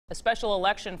A special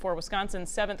election for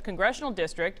Wisconsin's 7th congressional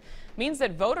district means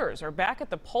that voters are back at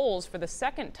the polls for the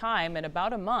second time in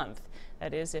about a month.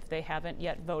 That is, if they haven't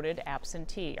yet voted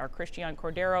absentee. Our Christiane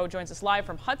Cordero joins us live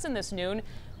from Hudson this noon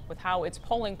with how its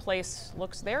polling place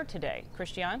looks there today.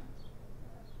 Christiane?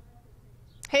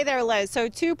 Hey there, Liz. So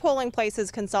 2 polling places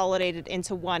consolidated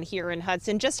into 1 here in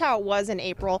Hudson, just how it was in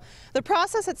April. The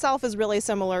process itself is really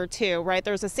similar too, right?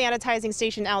 There's a sanitizing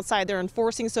station outside. They're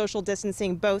enforcing social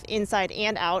distancing both inside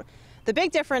and out. The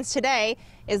big difference today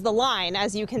is the line,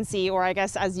 as you can see, or I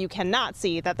guess as you cannot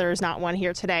see, that there's not one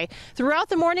here today. Throughout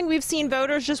the morning, we've seen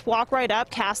voters just walk right up,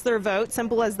 cast their vote,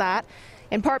 simple as that.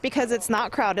 In part because it's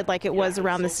not crowded like it was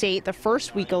around the state the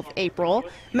first week of April.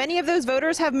 Many of those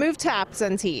voters have moved to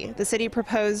absentee. The city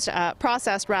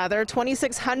processed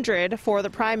 2,600 for the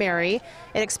primary.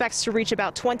 It expects to reach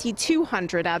about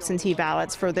 2,200 absentee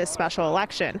ballots for this special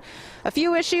election. A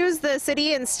few issues the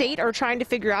city and state are trying to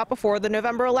figure out before the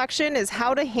November election is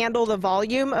how to handle the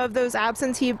volume of those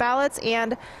absentee ballots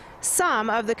and some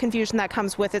of the confusion that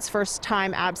comes with its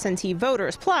first-time absentee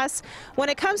voters. Plus, when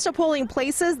it comes to polling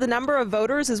places, the number of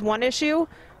voters is one issue,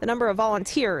 the number of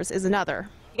volunteers is another.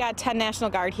 We got 10 National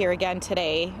Guard here again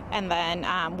today, and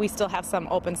then we still have some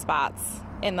open spots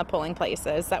in the polling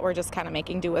places that we're just kind of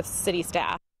making do with city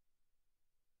staff.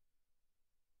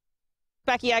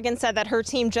 Becky Egan said that her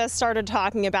team just started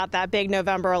talking about that big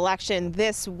November election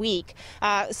this week.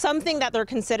 Something that they're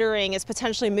considering is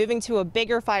potentially moving to a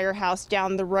bigger firehouse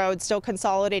down the road, still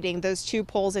consolidating those 2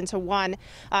 polls into 1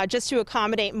 just to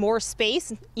accommodate more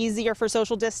space, easier for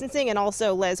social distancing. And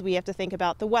also, Liz, we have to think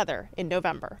about the weather in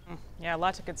November. Yeah, a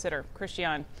lot to consider.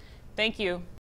 Christiane, thank you.